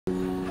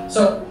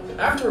So,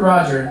 after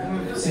Roger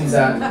sings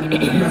that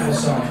beautiful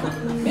song,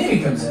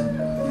 Mimi comes in.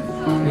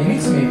 And he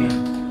meets Mimi,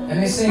 and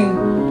they sing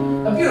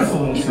a beautiful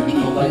little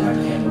tune called Light My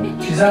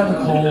Candle. She's out in the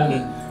cold,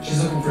 and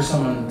she's looking for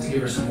someone to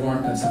give her some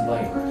warmth and some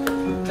light.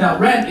 Now,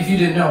 Rent, if you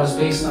didn't know, is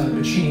based on the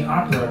Puccini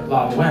opera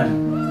La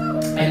Bohème.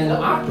 And in the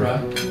opera,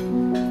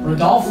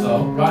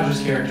 Rodolfo,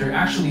 Roger's character,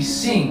 actually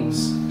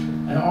sings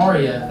an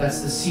aria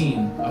that's the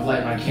scene of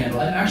Light My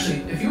Candle. And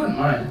actually, if you wouldn't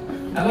mind,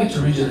 I'd like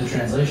to read you the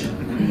translation.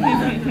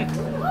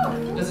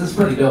 This is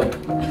pretty dope.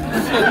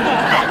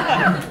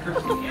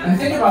 And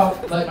think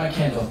about Light My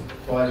Candle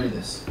while I read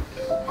this.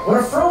 What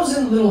a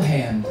frozen little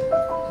hand,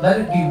 let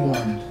it be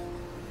warmed.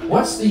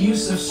 What's the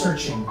use of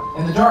searching?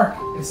 In the dark,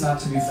 it's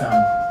not to be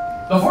found.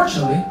 But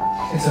fortunately,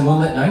 it's a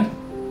moonlit night,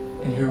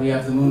 and here we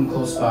have the moon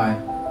close by.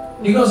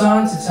 He goes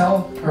on to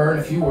tell her in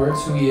a few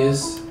words who he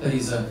is, that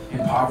he's an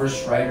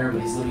impoverished writer,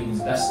 but he's living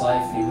his best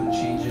life, and he wouldn't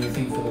change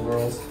anything for the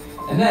world.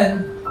 And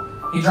then,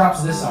 he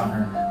drops this on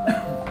her.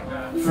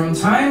 From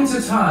time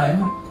to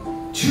time,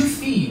 two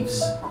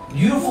thieves,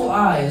 beautiful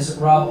eyes,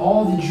 rob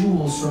all the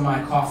jewels from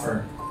my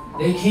coffer.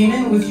 They came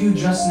in with you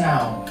just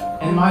now,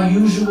 and my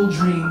usual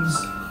dreams,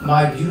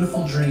 my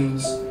beautiful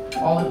dreams,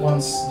 all at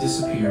once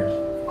disappeared.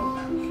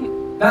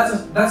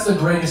 That's the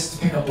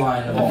greatest pickup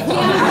line of all time.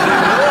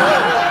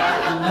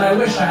 And I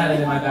wish I had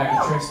it in my bag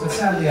of tricks, but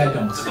sadly I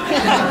don't.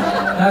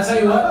 And I'll tell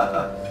you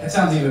what, it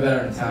sounds even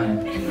better in Italian.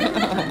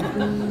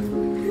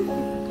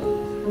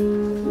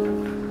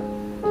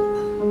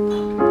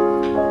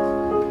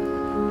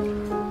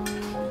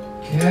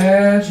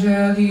 Che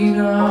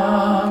gelida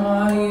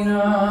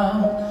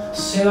Manina,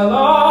 se la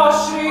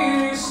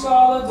lasci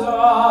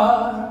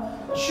riscaldar,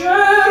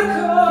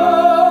 cercar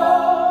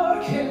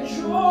che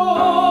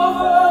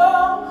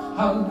giova,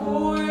 al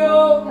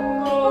buio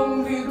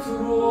non vi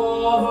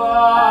trova.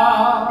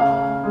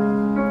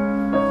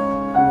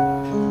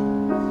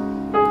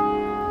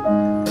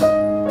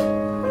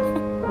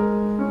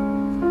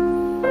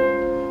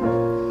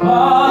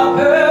 Ma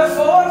per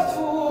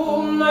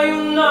fortuna in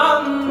un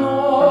anno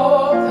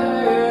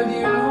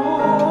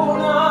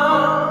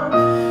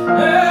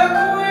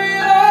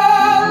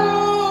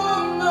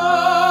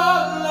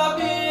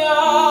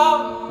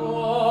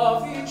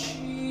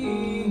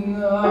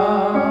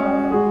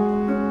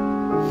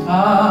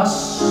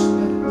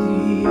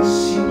aspetti,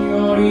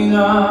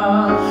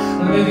 signorina,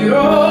 le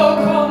dirò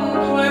con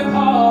due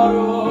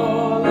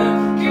parole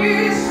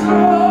chi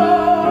sonne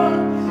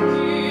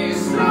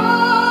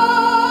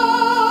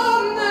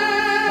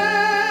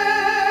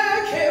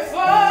che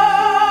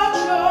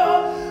faccia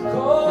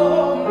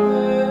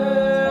come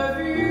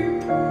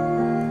vivo.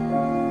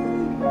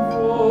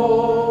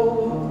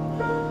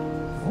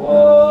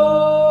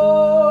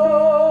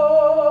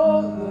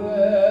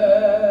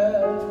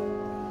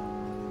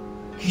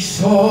 Chi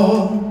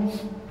sono?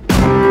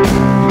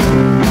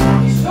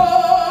 Chi sono?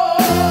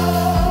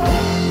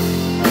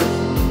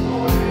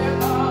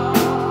 Poeta,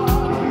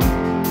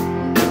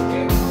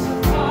 che cosa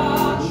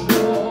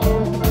faccio?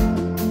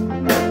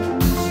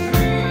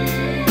 Scrivo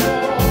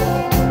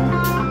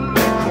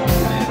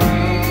come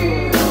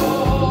vivo.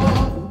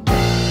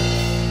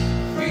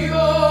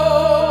 Vivo.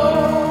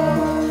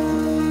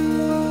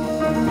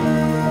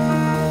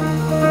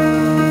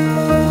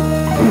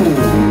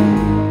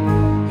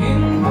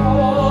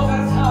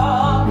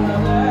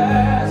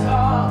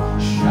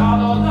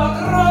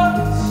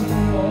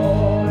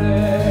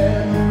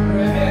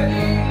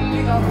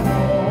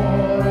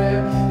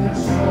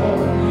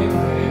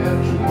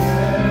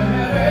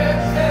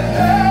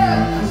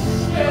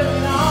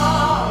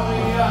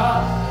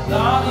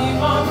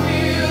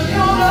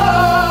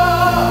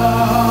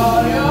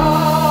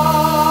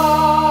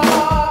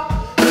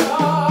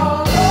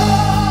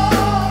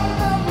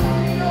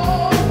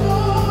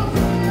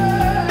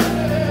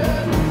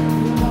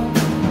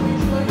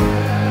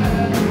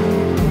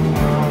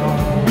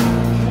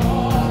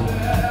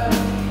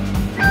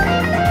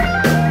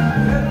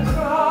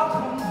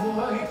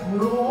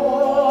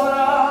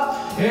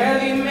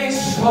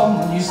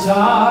 Sogni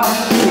sa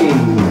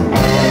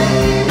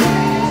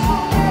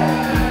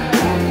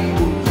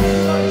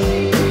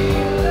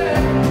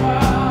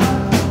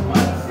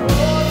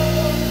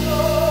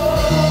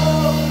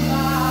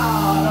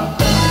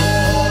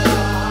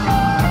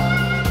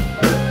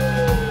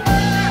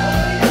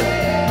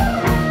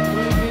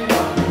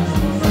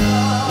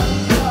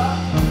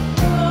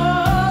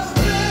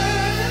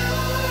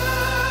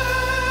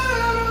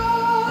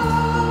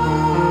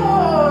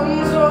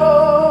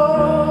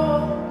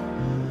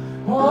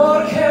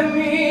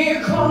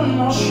mi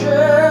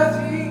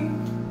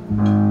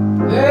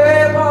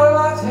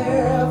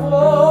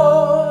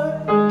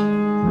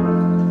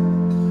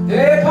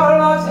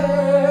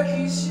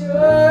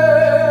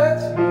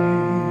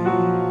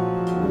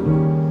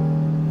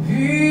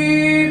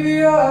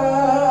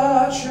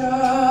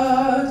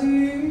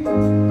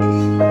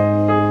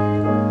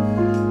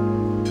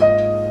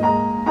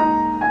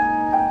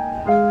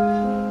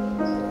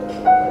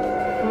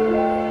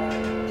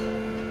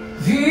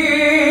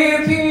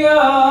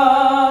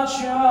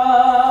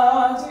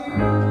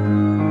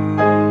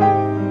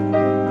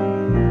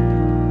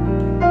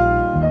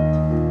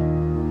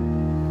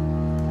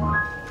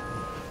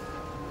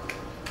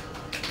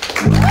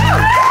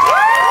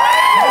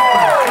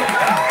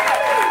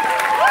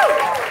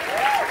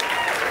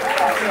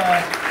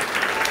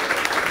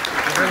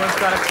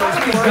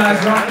at these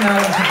guys rocking out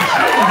into the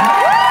street.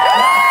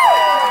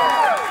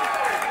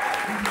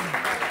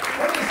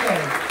 What do you say?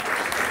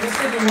 Let's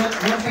take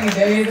one thing a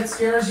day that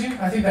scares you.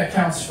 I think that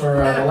counts for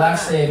the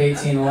last day of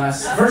 18,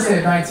 the first day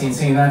of 19,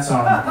 singing that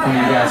song from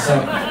you guys. So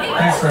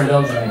thanks for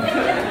indulging me.